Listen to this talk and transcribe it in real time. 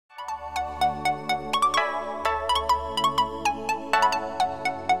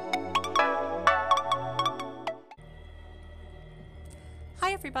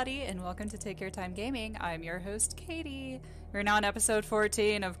everybody, and welcome to Take Your Time Gaming. I'm your host, Katie. We're now on episode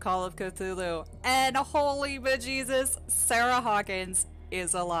 14 of Call of Cthulhu, and holy bejesus, Sarah Hawkins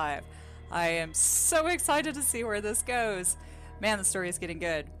is alive. I am so excited to see where this goes. Man, the story is getting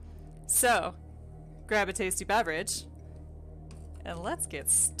good. So, grab a tasty beverage, and let's get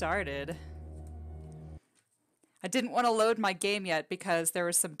started. I didn't want to load my game yet because there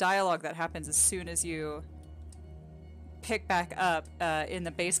was some dialogue that happens as soon as you pick back up in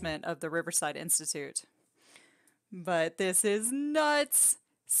the basement of the Riverside Institute. But this is nuts!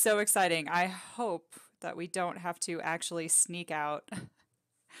 So exciting. I hope that we don't have to actually sneak out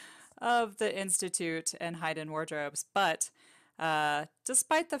of the Institute and hide in wardrobes. But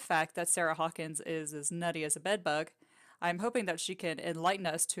despite the fact that Sarah Hawkins is as nutty as a bedbug, I'm hoping that she can enlighten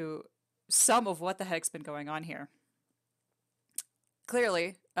us to some of what the heck's been going on here.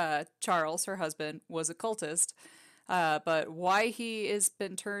 Clearly, Charles, her husband, was a cultist. But why he has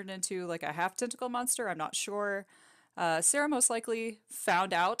been turned into like a half-tentacle monster, I'm not sure. Sarah most likely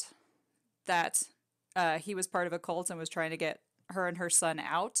found out that he was part of a cult and was trying to get her and her son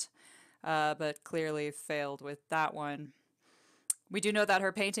out, but clearly failed with that one. We do know that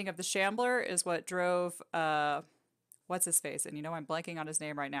her painting of the Shambler is what drove, what's-his-face? And you know I'm blanking on his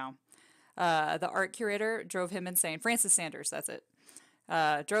name right now. The art curator drove him insane. Francis Sanders, that's it.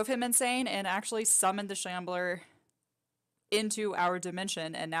 Drove him insane and actually summoned the Shambler into our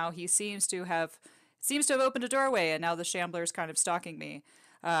dimension, and now he seems to have opened a doorway, and now the Shambler is kind of stalking me.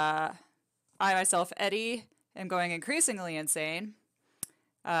 I myself, Eddie, am going increasingly insane.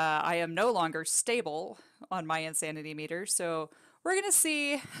 I am no longer stable on my insanity meter, so we're gonna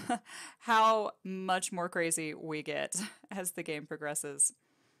see how much more crazy we get as the game progresses.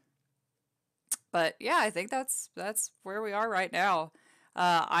 But yeah, I think that's where we are right now.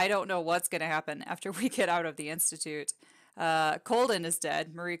 I don't know what's gonna happen after we get out of the Institute. Colden is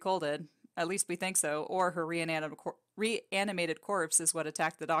dead, Marie Colden, at least we think so, or her reanimated corpse is what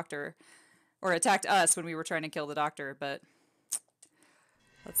attacked the doctor, or attacked us when we were trying to kill the doctor, but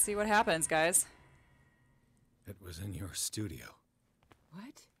let's see what happens, guys. It was in your studio.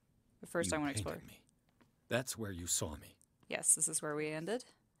 What? But first I want to explore. Me. That's where you saw me. Yes, this is where we ended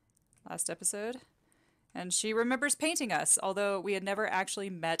last episode. And she remembers painting us, although we had never actually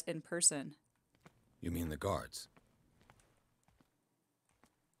met in person. You mean the guards?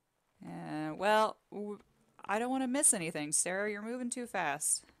 Well, I don't want to miss anything. Sarah, you're moving too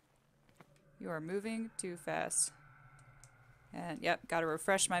fast. You are moving too fast. And yep, gotta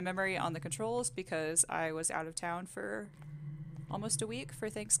refresh my memory on the controls because I was out of town for almost a week for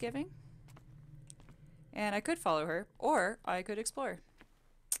Thanksgiving. And I could follow her, or I could explore.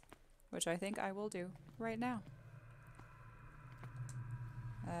 Which I think I will do right now.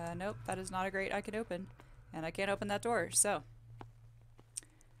 Nope, that is not a grate I can open. And I can't open that door, so.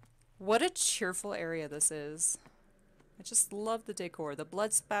 What a cheerful area this is. I just love the decor. The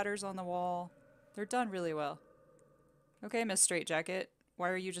blood spatters on the wall. They're done really well. Okay, Miss Straightjacket. Why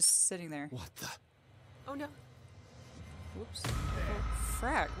are you just sitting there? What the? Oh no. Whoops. Oh,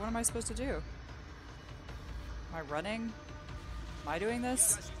 frack. What am I supposed to do? Am I running? Am I doing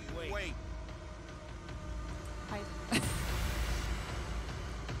this? Wait. Hide.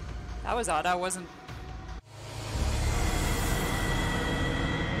 That was odd. I wasn't...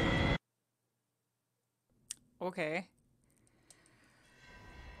 Okay.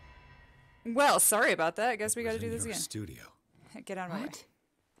 Well, sorry about that. I guess we gotta do this again. Studio. Get out of my way.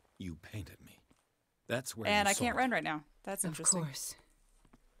 You painted me. That's where And you I can't saw run me. right now. That's interesting. Of course.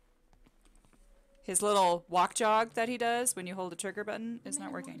 His little walk jog that he does when you hold the trigger button is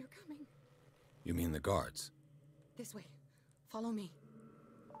not working. You're coming. You mean the guards? This way. Follow me.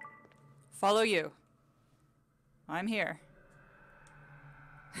 Follow you. I'm here.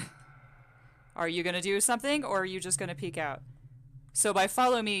 Are you gonna do something, or are you just gonna peek out? So by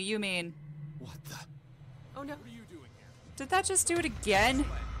follow me, you mean... What the? Oh no. What are you doing here? Did that just do it again?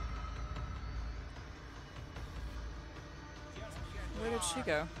 Where did she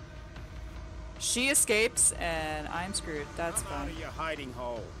go? She escapes, and I'm screwed. That's Come out fine. of your hiding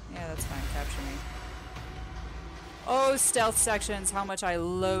hole. Yeah, that's fine. Capture me. Oh, stealth sections, how much I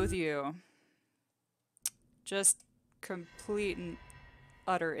loathe you. Just complete and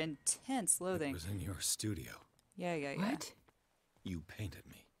utter intense loathing. It was in your studio. Yeah. What? You painted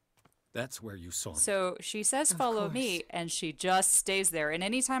me. That's where you saw me. So she says Of follow course. me, and she just stays there. And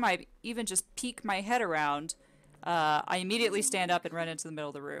anytime I even just peek my head around, I immediately stand up and run into the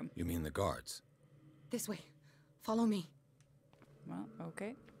middle of the room. You mean the guards? This way. Follow me. Well,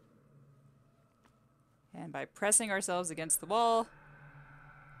 okay. And by pressing ourselves against the wall,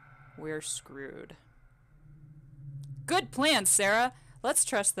 we're screwed. Good plan, Sarah! Let's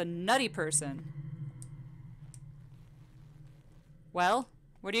trust the nutty person. Well,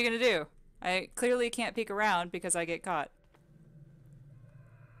 what are you gonna do? I clearly can't peek around because I get caught.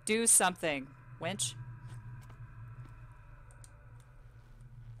 Do something, wench.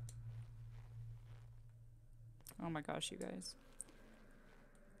 Oh my gosh, you guys.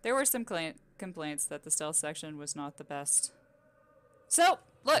 There were some complaints that the stealth section was not the best. So,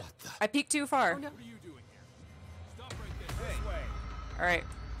 look! I peeked too far. Oh no. What are you doing here? Stop right there. This way. Alright.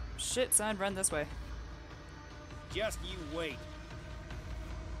 Shit, son, run this way. Just you wait.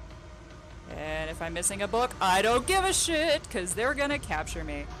 And if I'm missing a book, I don't give a shit, because they're gonna capture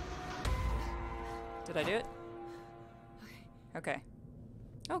me. Did I do it? Okay.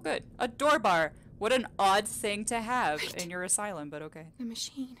 Oh, good. A door bar. What an odd thing to have in your asylum, but okay. The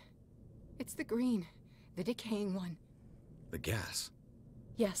machine. It's the green. The decaying one. The gas.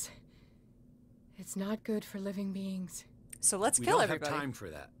 Yes. It's not good for living beings. So let's We kill don't everybody. have time for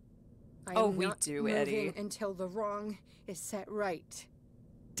that. I Oh, am we not do, moving Eddie. until the wrong is set right.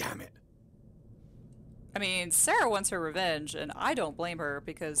 Damn it. I mean, Sarah wants her revenge, and I don't blame her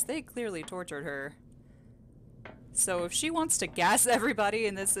because they clearly tortured her. So if she wants to gas everybody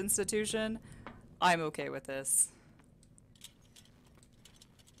in this institution, I'm okay with this.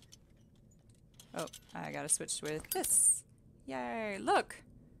 Oh, I gotta switch with this. Yay, look!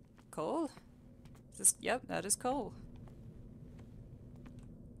 Coal. Is this, yep, that is coal.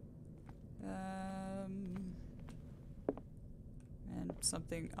 And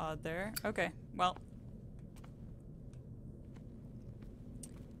something odd there. Okay, well.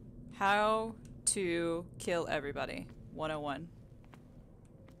 How to kill everybody. 101.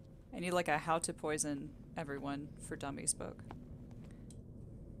 I need like a how to poison everyone for dummies book.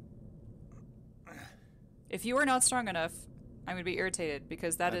 If you are not strong enough, I'm gonna be irritated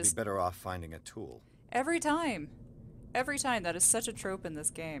because that I'd is be better off finding a tool. every time. Every time. That is such a trope in this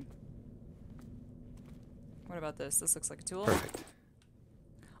game. What about this? This looks like a tool. Perfect.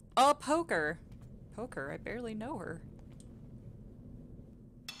 A poker. Poker? I barely know her.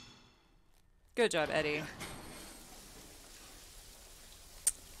 Good job, Eddie.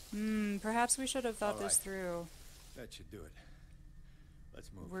 Perhaps we should have thought this through. That should do it. Let's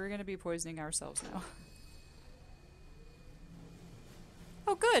move. We're gonna be poisoning ourselves now.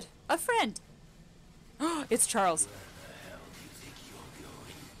 Oh, good! A friend! It's Charles.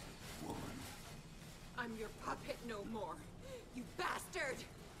 I'm your puppet no more. You bastard!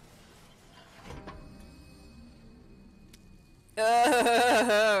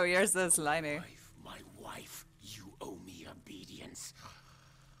 Oh, you're so slimy. My wife, you owe me obedience.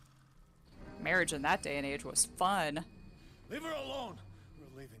 Marriage in that day and age was fun. Leave her alone.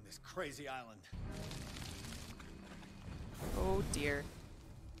 We're leaving this crazy island. Oh dear.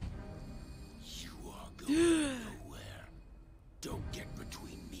 You are going nowhere. Don't get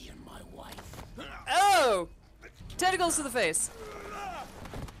between me and my wife. Oh! Tentacles to the face.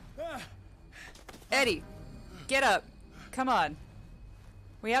 Eddie, get up. Come on.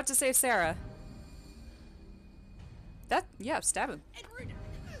 We have to save Sarah. That, yeah, stab him.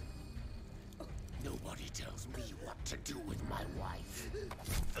 Nobody tells me what to do with my wife.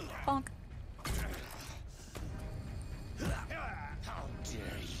 Bonk. How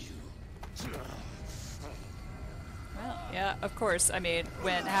dare you? Well, yeah, of course. I mean,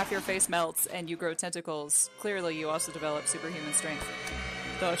 when half your face melts and you grow tentacles, clearly you also develop superhuman strength.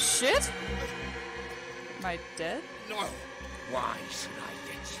 The shit? Am I dead? No! Why should I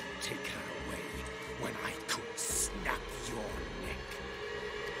let you take her away when I could snap your neck?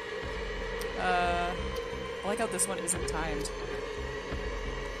 I like how this one isn't timed.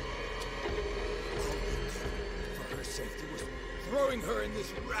 For her safety was throwing her in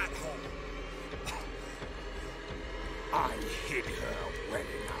this rat hole. I hid her well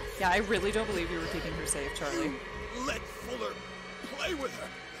enough. Yeah, I really don't believe you were keeping her safe, Charlie. Let Fuller play with her.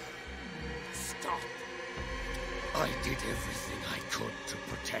 Stop. I did everything I could to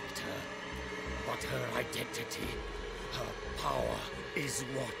protect her. But her identity, her power, is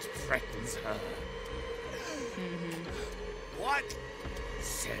what threatens her. What?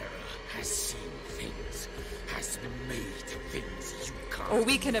 Sarah has seen things, has made things you can't Oh,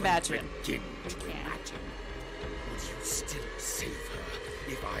 we can even imagine. begin We to can. imagine. Would you still save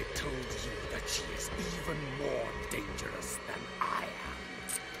her if I told you that she is even more dangerous than I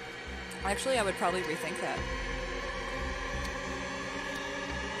am? Actually, I would probably rethink that.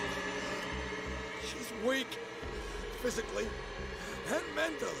 She's weak. Physically and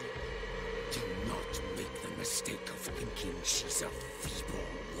mentally. Do not make the mistake of thinking she's a feeble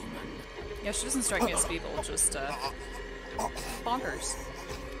woman. Yeah, she doesn't strike me as feeble, just, bonkers.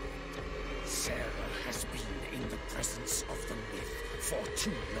 Sarah has been in the presence of the myth for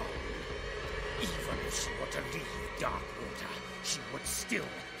too long. Even if she were to leave Darkwater, she would still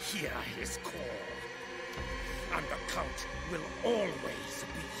hear his call. And the Count will always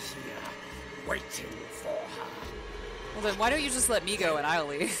be here, waiting for her. Well, then why don't you just let me go and I'll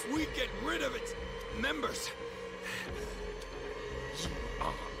leave? We get rid of its members. You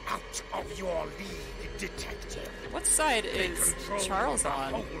are out of your league, detective. What side They is control Charles the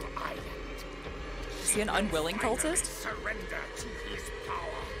on? whole island. Is he an unwilling Finally cultist? surrender to his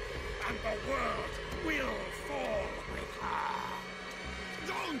power, and the world will fall with her.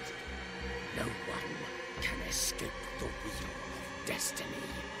 Don't! No one can escape the wheel of destiny,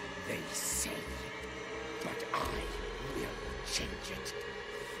 they say. But I will change it.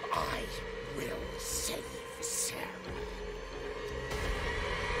 I will save Sarah.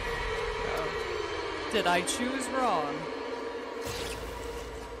 Did I choose wrong?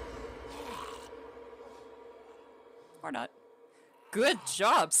 Or not. Good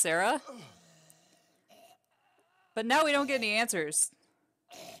job, Sarah. But now we don't get any answers.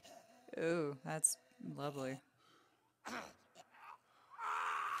 Ooh, that's lovely.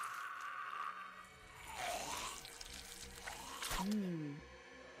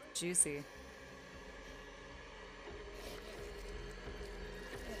 Juicy.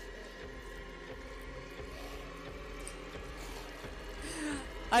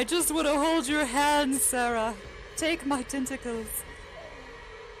 I just want to hold your hand, Sarah. Take my tentacles.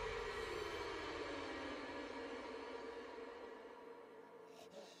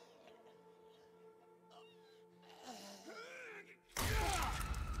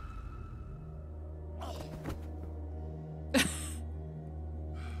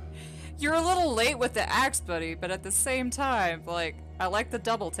 You're a little late with the axe, buddy, but at the same time, like, I like the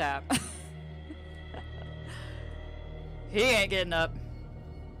double tap. He ain't getting up.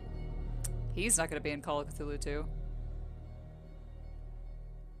 He's not gonna be in Call of Cthulhu 2.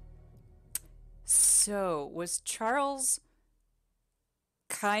 So, was Charles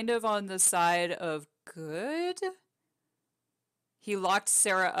kind of on the side of good? He locked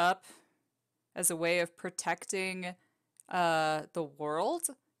Sarah up as a way of protecting the world?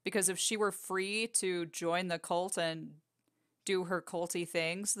 Because if she were free to join the cult and do her culty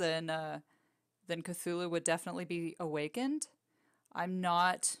things, then Cthulhu would definitely be awakened. I'm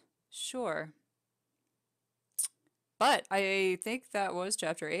not sure. But I think that was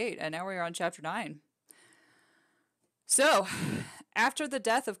chapter 8, and now we're on chapter 9. So, after the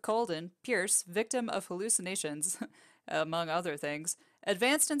death of Colden, Pierce, victim of hallucinations, among other things,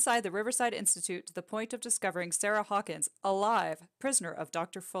 advanced inside the Riverside Institute to the point of discovering Sarah Hawkins, alive, prisoner of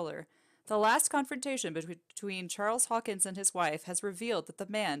Dr. Fuller. The last confrontation between Charles Hawkins and his wife has revealed that the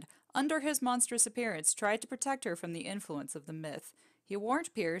man, under his monstrous appearance, tried to protect her from the influence of the myth. He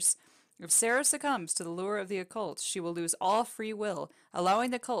warned Pierce, if Sarah succumbs to the lure of the occult, she will lose all free will,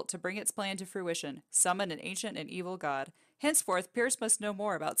 allowing the cult to bring its plan to fruition, summon an ancient and evil god. Henceforth, Pierce must know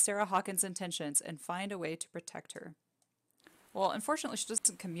more about Sarah Hawkins' intentions and find a way to protect her. Well, unfortunately, she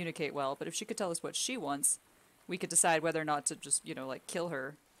doesn't communicate well, but if she could tell us what she wants, we could decide whether or not to just, you know, like, kill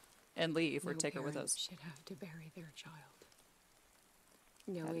her and leave or take her with us. Should have to bury their child,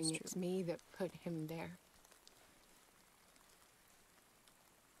 knowing it's me that put him there.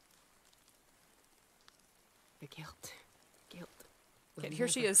 The guilt. will Here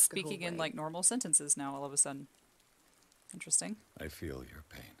she never is go speaking in, away. like, normal sentences now all of a sudden. Interesting. I feel your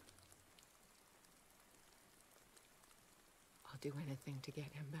pain. I'll do anything to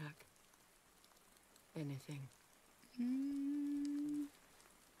get him back. Anything.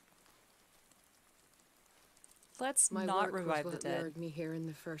 Let's My not work revive was the what dead. lured me here in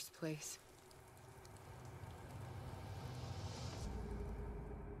the first place.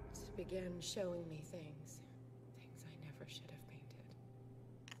 It began showing me things I never should have painted.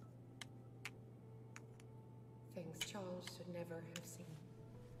 Things Charles should never have seen.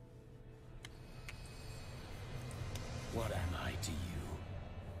 What am I to you?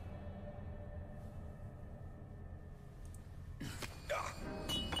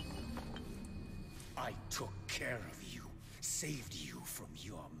 I took care of you, saved you from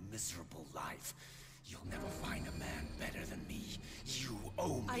your miserable life. You'll never find a man better than me. You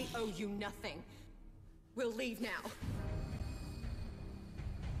owe me. I owe you nothing. We'll leave now.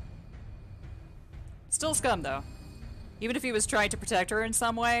 Still scum, though. Even if he was trying to protect her in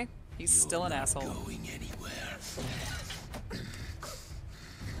some way, he's You're still an not asshole. going anywhere.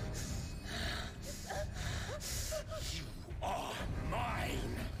 You are mine.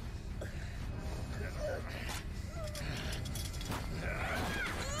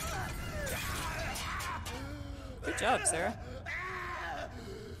 Good job, Sarah.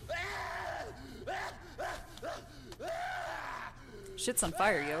 Shit's on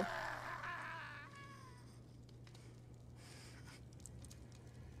fire, yo.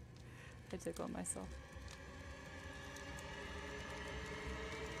 I tickle myself.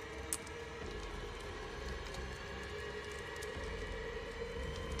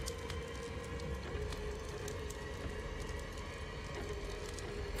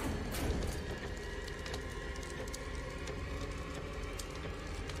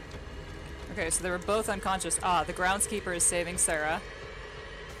 Okay, so they were both unconscious. Ah, the groundskeeper is saving Sarah.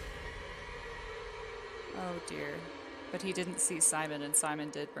 Oh dear. But he didn't see Simon, and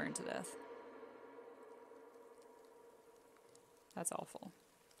Simon did burn to death. That's awful.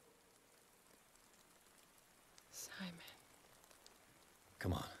 Simon.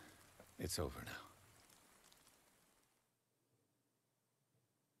 Come on. It's over now.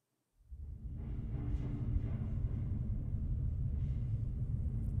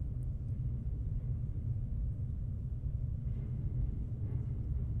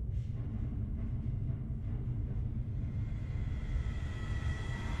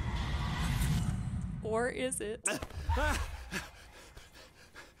 Or is it?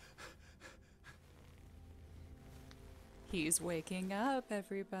 He's waking up,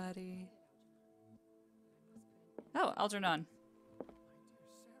 everybody. Oh, Algernon.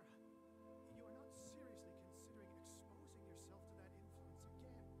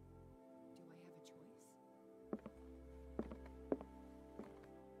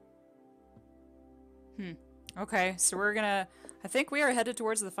 Okay, so we're gonna... I think we are headed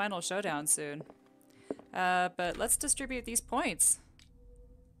towards the final showdown soon. But let's distribute these points.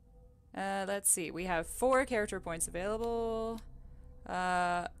 Let's see. We have 4 character points available.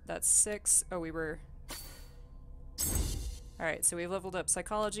 That's 6. Oh, we were... Alright, so we've leveled up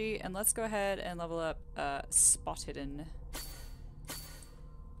psychology, and let's go ahead and level up spot hidden.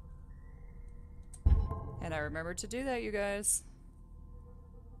 And I remembered to do that, you guys.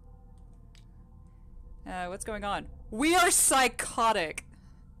 What's going on? We are psychotic!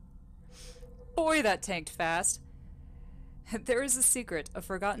 Boy, that tanked fast. There is a secret, a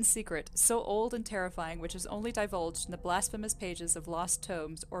forgotten secret, so old and terrifying, which is only divulged in the blasphemous pages of lost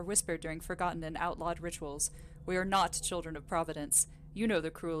tomes or whispered during forgotten and outlawed rituals. We are not children of Providence. You know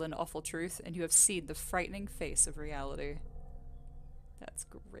the cruel and awful truth, and you have seen the frightening face of reality. That's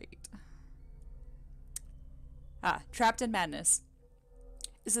great. Ah, trapped in madness.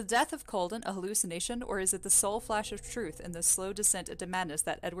 Is the death of Colden a hallucination, or is it the sole flash of truth in the slow descent into madness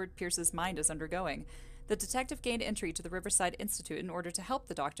that Edward Pierce's mind is undergoing? The detective gained entry to the Riverside Institute in order to help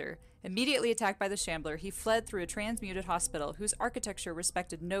the doctor. Immediately attacked by the Shambler, he fled through a transmuted hospital whose architecture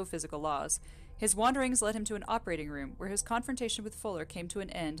respected no physical laws. His wanderings led him to an operating room, where his confrontation with Fuller came to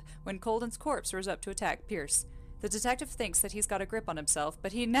an end when Colden's corpse rose up to attack Pierce. The detective thinks that he's got a grip on himself,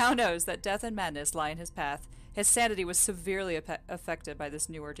 but he now knows that death and madness lie in his path. His sanity was severely affected by this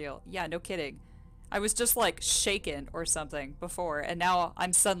new ordeal. Yeah, no kidding. I was just like shaken or something before, and now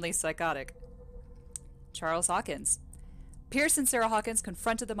I'm suddenly psychotic. Charles Hawkins. Pierce and Sarah Hawkins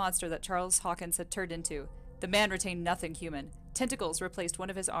confronted the monster that Charles Hawkins had turned into. The man retained nothing human. Tentacles replaced one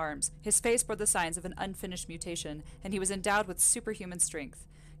of his arms. His face bore the signs of an unfinished mutation, and he was endowed with superhuman strength.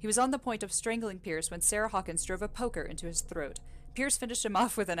 He was on the point of strangling Pierce when Sarah Hawkins drove a poker into his throat. Pierce finished him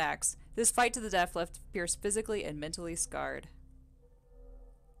off with an axe. This fight to the death left Pierce physically and mentally scarred.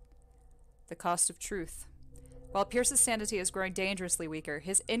 The cost of truth. While Pierce's sanity is growing dangerously weaker,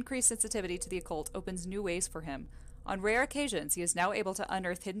 his increased sensitivity to the occult opens new ways for him. On rare occasions, he is now able to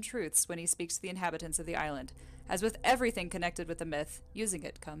unearth hidden truths when he speaks to the inhabitants of the island. As with everything connected with the myth, using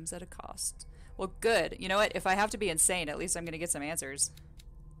it comes at a cost. Well, good. You know what? If I have to be insane, at least I'm going to get some answers.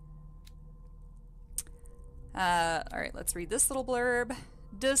 Alright, let's read this little blurb.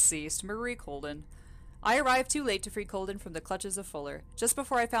 Deceased Marie Colden. I arrived too late to free Colden from the clutches of Fuller. Just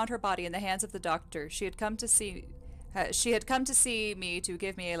before I found her body in the hands of the doctor, she had come to see me to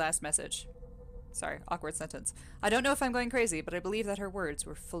give me a last message. Sorry, awkward sentence. I don't know if I'm going crazy, but I believe that her words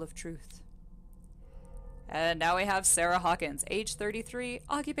were full of truth. And now we have Sarah Hawkins, age 33,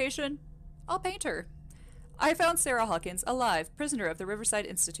 occupation, I'll paint her. I found Sarah Hawkins alive, prisoner of the Riverside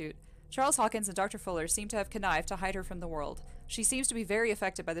Institute. Charles Hawkins and Dr. Fuller seem to have connived to hide her from the world. She seems to be very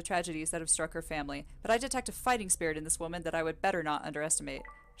affected by the tragedies that have struck her family, but I detect a fighting spirit in this woman that I would better not underestimate.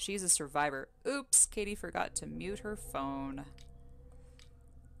 She's a survivor. Oops, Katie forgot to mute her phone.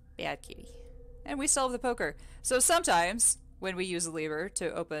 Bad Katie. And we still have the poker. So sometimes, when we use a lever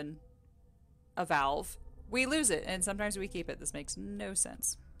to open a valve, we lose it, and sometimes we keep it. This makes no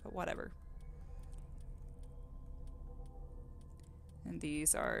sense, but whatever. And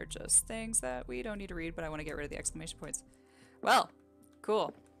these are just things that we don't need to read, but I want to get rid of the exclamation points. Well,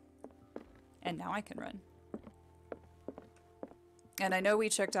 cool. And now I can run. And I know we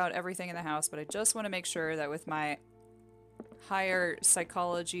checked out everything in the house, but I just want to make sure that with my higher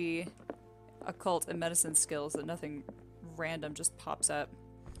psychology, occult, and medicine skills that nothing random just pops up.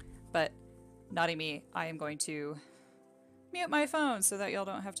 But naughty me, I am going to mute my phone so that y'all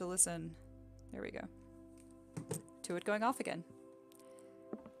don't have to listen. There we go. To it going off again.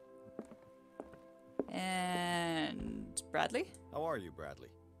 And Bradley? How are you, Bradley?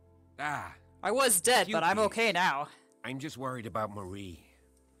 Ah, I was dead, but I'm Cuties. okay now. I'm just worried about Marie.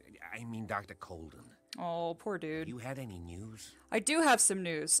 I mean, Dr. Colden. Oh, poor dude. You had any news? I do have some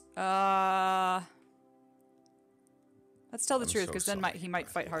news. Let's tell the truth, because then he might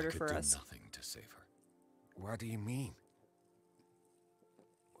fight harder I could for do us. nothing to save her. What do you mean?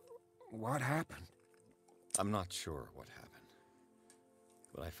 What happened? I'm not sure what happened.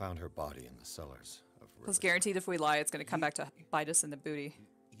 But I found her body in the cellars of It's Riverside. guaranteed if we lie, it's going to come back to bite us in the booty.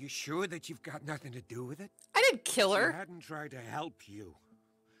 You sure that you've got nothing to do with it? I didn't kill She her. hadn't tried to help you.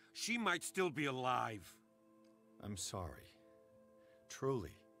 She might still be alive. I'm sorry.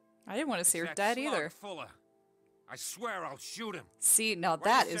 Truly. I didn't want to see her That dead slug either. Fuller. I swear I'll shoot him. See, now What do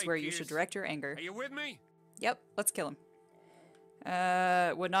that you is say, where you Pierce? should direct your anger. Are you with me? Yep, let's kill him.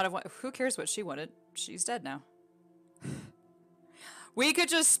 Would not have. Who cares what she wanted? She's dead now. We could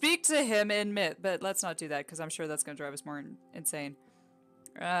just speak to him in myth, but let's not do that because I'm sure that's going to drive us more insane.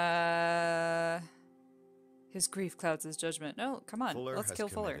 His grief clouds his judgment. No, come on, Fuller let's has kill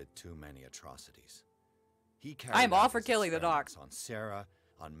Fuller. committed too many atrocities. He carried I'm all out for his killing the doc. experiments on Sarah,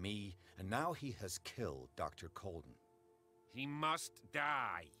 on me, and now he has killed Dr. Colden. He must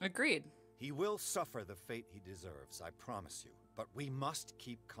die. Agreed. He will suffer the fate he deserves, I promise you. But we must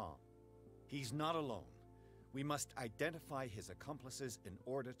keep calm. He's not alone. We must identify his accomplices in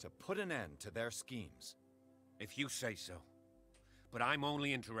order to put an end to their schemes. If you say so. But I'm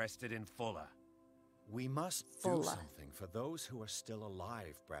only interested in Fuller. We must Fuller. do something for those who are still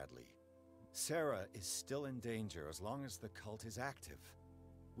alive, Bradley. Sarah is still in danger as long as the cult is active.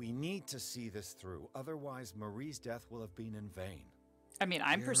 We need to see this through, otherwise Marie's death will have been in vain. I mean,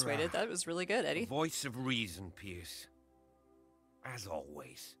 I'm You're persuaded. right. That was really good, Eddie. Voice of reason, Pierce. As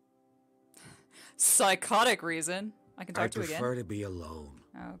always. Psychotic reason. I can I talk to again. prefer to be alone.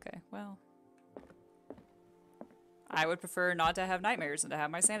 Oh, okay, well. I would prefer not to have nightmares and to have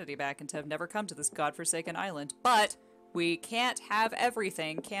my sanity back and to have never come to this godforsaken island. But we can't have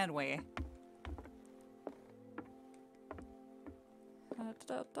everything, can we?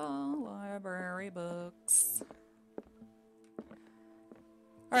 Library books.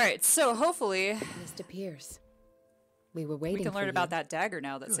 Alright, so hopefully Mr. Pierce, we were we waiting can for learn you. about that dagger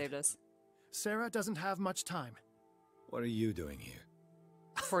now that Good. saved us. Sarah doesn't have much time. What are you doing here?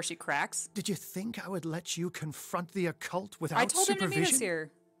 Before she cracks. Did you think I would let you confront the occult without I told him to supervision? meet us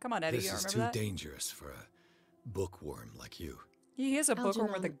here. Come on, Eddie, you This don't is remember too that? dangerous for a bookworm like you. He is a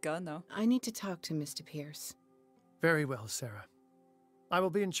bookworm with a Algernon. gun, though. I need to talk to Mr. Pierce. Very well, Sarah. I will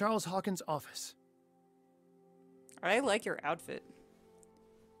be in Charles Hawkins' office. I like your outfit.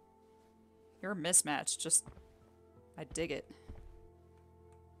 You're a mismatch, just... I dig it.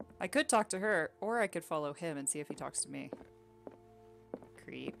 I could talk to her, or I could follow him and see if he talks to me.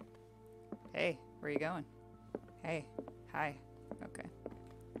 Creep. Hey, where are you going? Hey. Hi. Okay.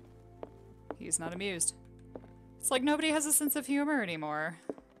 He's not amused. It's like nobody has a sense of humor anymore.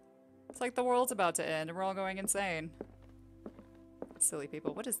 It's like the world's about to end and we're all going insane. Silly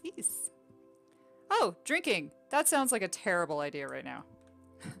people. What is these? Oh, drinking. That sounds like a terrible idea right now.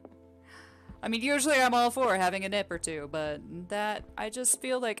 I mean, usually I'm all for having a nip or two, but that, I just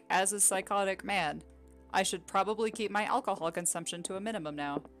feel like as a psychotic man, I should probably keep my alcohol consumption to a minimum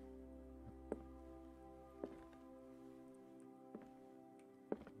now.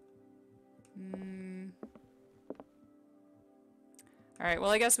 Alright,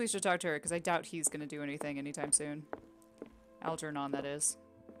 well I guess we should talk to her, because I doubt he's going to do anything anytime soon. Algernon, that is.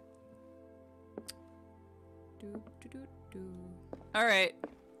 Alright,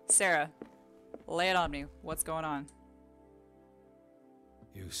 Sarah, lay it on me. What's going on?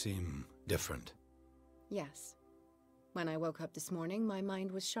 You seem different. Yes. When I woke up this morning, my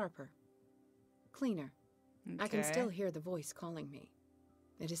mind was sharper. Cleaner. I can Okay. still hear the voice calling me.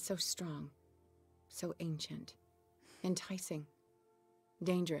 It is so strong. So ancient. Enticing.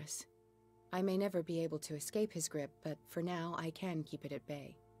 Dangerous. I may never be able to escape his grip, but for now I can keep it at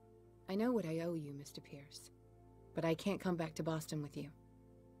bay. I know what I owe you, Mr. Pierce. But I can't come back to Boston with you.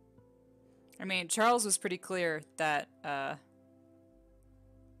 I mean, Charles was pretty clear that,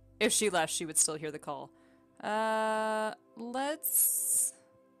 if she left, she would still hear the call. Let's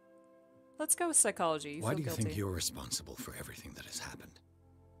go with psychology. You Why feel do you guilty. think you're responsible for everything that has happened?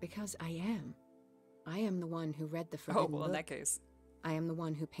 Because I am. I am the one who read the Oh, forbidden well, in book. that case. I am the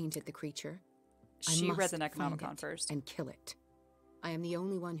one who painted the creature. I She read must the find Necronomicon it first. and kill it. I am the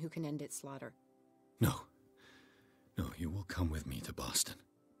only one who can end its slaughter. No. No, you will come with me to Boston.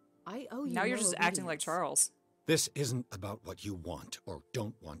 I owe you Now you're no just acting like obedience. Charles. This isn't about what you want or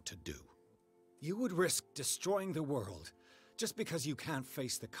don't want to do. You would risk destroying the world just because you can't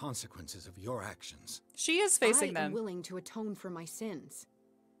face the consequences of your actions. She is facing I am them. willing to atone for my sins.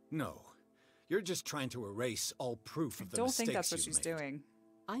 No. You're just trying to erase all proof I of the don't mistakes think that's what you she's made. doing.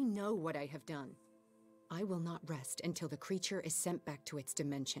 I know what I have done. I will not rest until the creature is sent back to its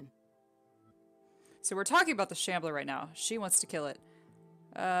dimension. So we're talking about the Shambler right now. She wants to kill it.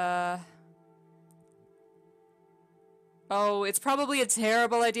 Oh, it's probably a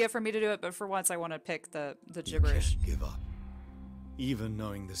terrible idea for me to do it, but for once I want to pick the You gibberish. can't give up, even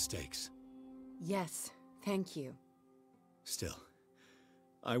knowing the stakes. Yes, thank you. Still,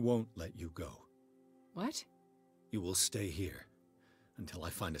 I won't let you go. What? You will stay here until I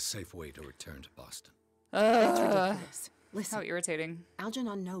find a safe way to return to Boston. That's ridiculous. Listen, How irritating.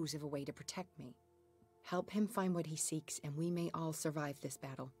 Algernon knows of a way to protect me. Help him find what he seeks, and we may all survive this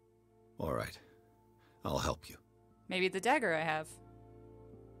battle. All right. I'll help you. Maybe the dagger I have.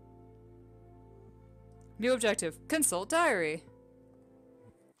 New objective. Consult diary.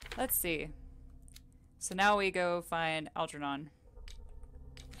 Let's see. So now we go find Algernon.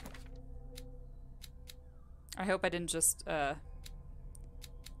 I hope I didn't just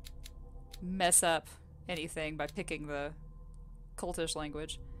mess up anything by picking the cultish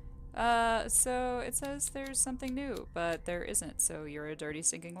language. So it says there's something new, but there isn't, so you're a dirty,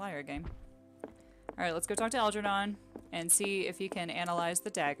 stinking liar, game. Alright, let's go talk to Algernon and see if he can analyze the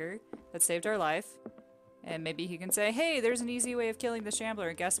dagger that saved our life. And maybe he can say, hey, there's an easy way of killing the Shambler,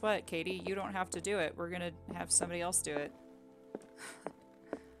 and guess what, Katie? You don't have to do it. We're gonna have somebody else do it.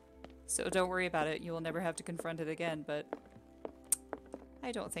 So don't worry about it. You will never have to confront it again, but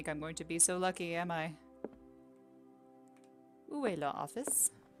I don't think I'm going to be so lucky, am I? Uela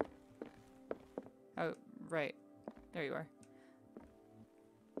office. Oh, right. There you are.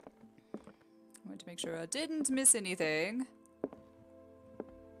 I wanted to make sure I didn't miss anything.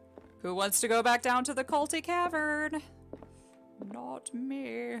 Who wants to go back down to the culty cavern? Not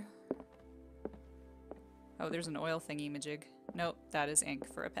me. Oh, there's an oil thingy-majig. Nope, that is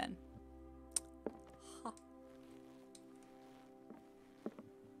ink for a pen. Ha.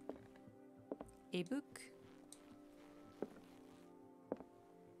 A book.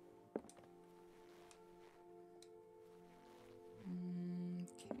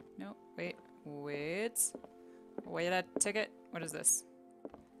 Okay, no, wait. Wait a ticket. What is this?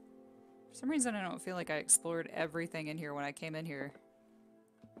 For some reason, I don't feel like I explored everything in here when I came in here.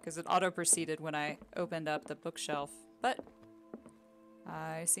 Because it auto-proceeded when I opened up the bookshelf. But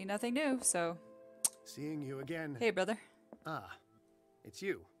I see nothing new, so... Seeing you again. Hey, brother. Ah, it's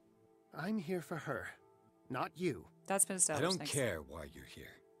you. I'm here for her, not you. That's been I established. don't thanks. care why you're here.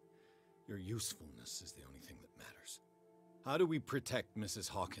 Your usefulness is the only thing that matters. How do we protect Mrs.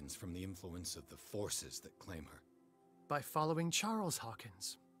 Hawkins from the influence of the forces that claim her? By following Charles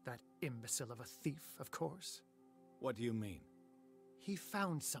Hawkins, that imbecile of a thief, of course. What do you mean? He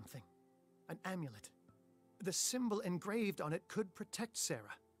found something. An amulet. The symbol engraved on it could protect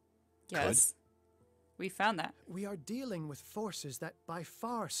Sarah. Yes. We found that. We are dealing with forces that by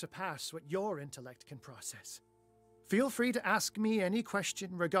far surpass what your intellect can process. Feel free to ask me any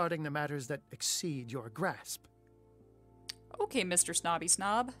question regarding the matters that exceed your grasp. Okay, Mr. Snobby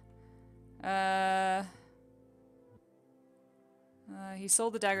Snob. He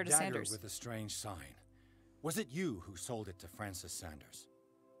sold the dagger to Dagger Sanders. with a strange sign. Was it you who sold it to Francis Sanders?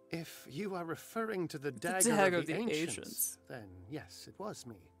 If you are referring to the dagger dagger of of the the ancients, ancients. then yes, it was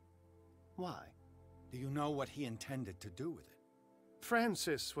me. Why? Do you know what he intended to do with it?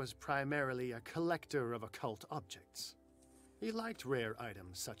 Francis was primarily a collector of occult objects. He liked rare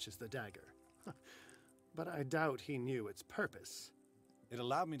items such as the dagger. But I doubt he knew its purpose. It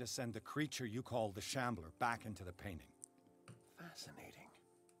allowed me to send the creature you call the Shambler back into the painting. Fascinating.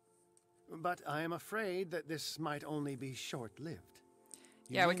 But I am afraid that this might only be short-lived.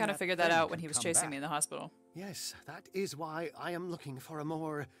 Yeah, we mean kind of that figured that thing out when could he was come chasing me back? in the hospital. Yes, that is why I am looking for a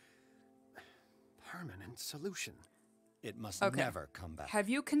more permanent solution. It must Okay. never come back. Have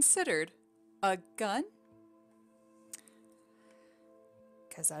you considered a gun?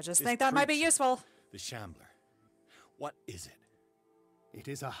 Because I just This think that might be creature- useful. The Shambler. What is it? It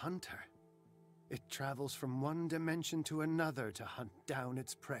is a hunter. It travels from one dimension to another to hunt down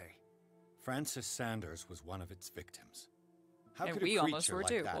its prey. Francis Sanders was one of its victims. How And could a we almost creature were like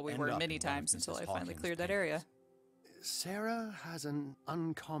too. that Well, we end were up many in one of times until Mrs. I finally Hawkins' cleared that paintings? area. Sarah has an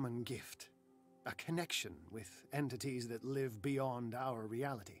uncommon gift. a connection with entities that live beyond our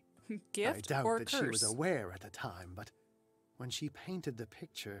reality. Gift I doubt or that curse? she was aware at the time, but when she painted the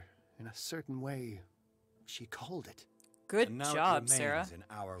picture in a certain way, she called it. Good And now job, it remains Sarah. in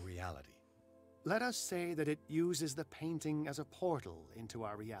our reality. Let us say that it uses the painting as a portal into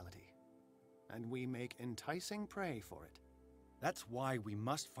our reality, and we make enticing prey for it. That's why we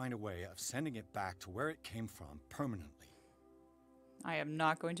must find a way of sending it back to where it came from permanently. I am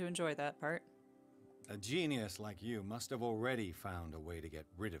not going to enjoy that part. A genius like you must have already found a way to get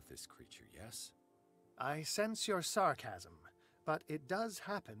rid of this creature, yes? I sense your sarcasm, but it does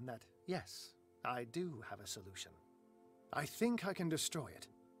happen that, yes, I do have a solution. I think I can destroy it,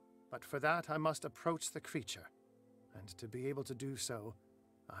 but for that I must approach the creature, and to be able to do so,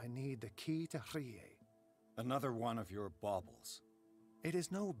 I need the key to Rie. Another one of your baubles. It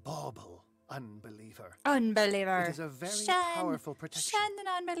is no bauble, unbeliever. Unbeliever. It is a very Shen. powerful protection, Shen, an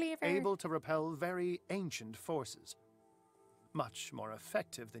unbeliever. able to repel very ancient forces. Much more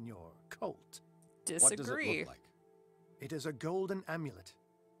effective than your cult. Disagree. What does it look like? It is a golden amulet,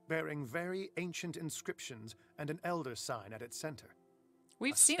 bearing very ancient inscriptions and an elder sign at its center.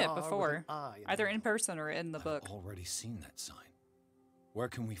 We've A seen it star with before, an eye in the either in middle. person or in the book. I've already seen that sign. Where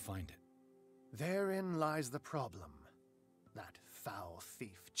can we find it? Therein lies the problem. That foul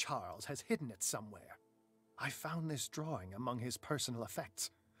thief Charles has hidden it somewhere. I found this drawing among his personal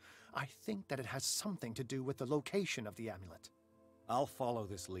effects. I think that it has something to do with the location of the amulet. I'll follow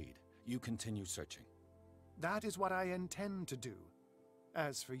this lead. You continue searching. That is what I intend to do.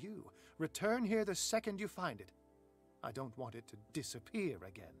 As for you, return here the second you find it. I don't want it to disappear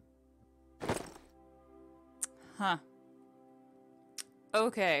again. Huh.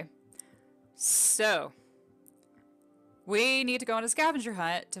 Okay. So, we need to go on a scavenger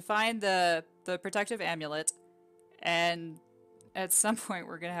hunt to find the protective amulet, and at some point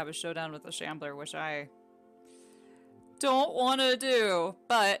we're gonna have a showdown with the Shambler, which I don't want to do.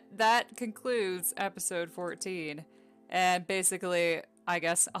 But that concludes episode 14, and basically, I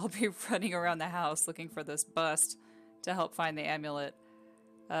guess I'll be running around the house looking for this bust to help find the amulet.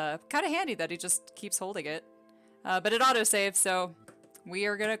 Kind of handy that he just keeps holding it. But it autosaves, so we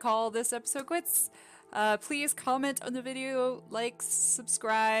are gonna call this episode quits. Please comment on the video, like,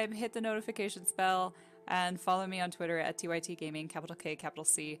 subscribe, hit the notifications bell, and follow me on Twitter at TYT Gaming, capital K, capital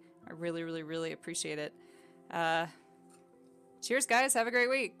C. I really, really, really appreciate it. Cheers, guys. Have a great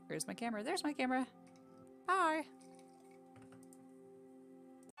week. Where's my camera? There's my camera. Bye.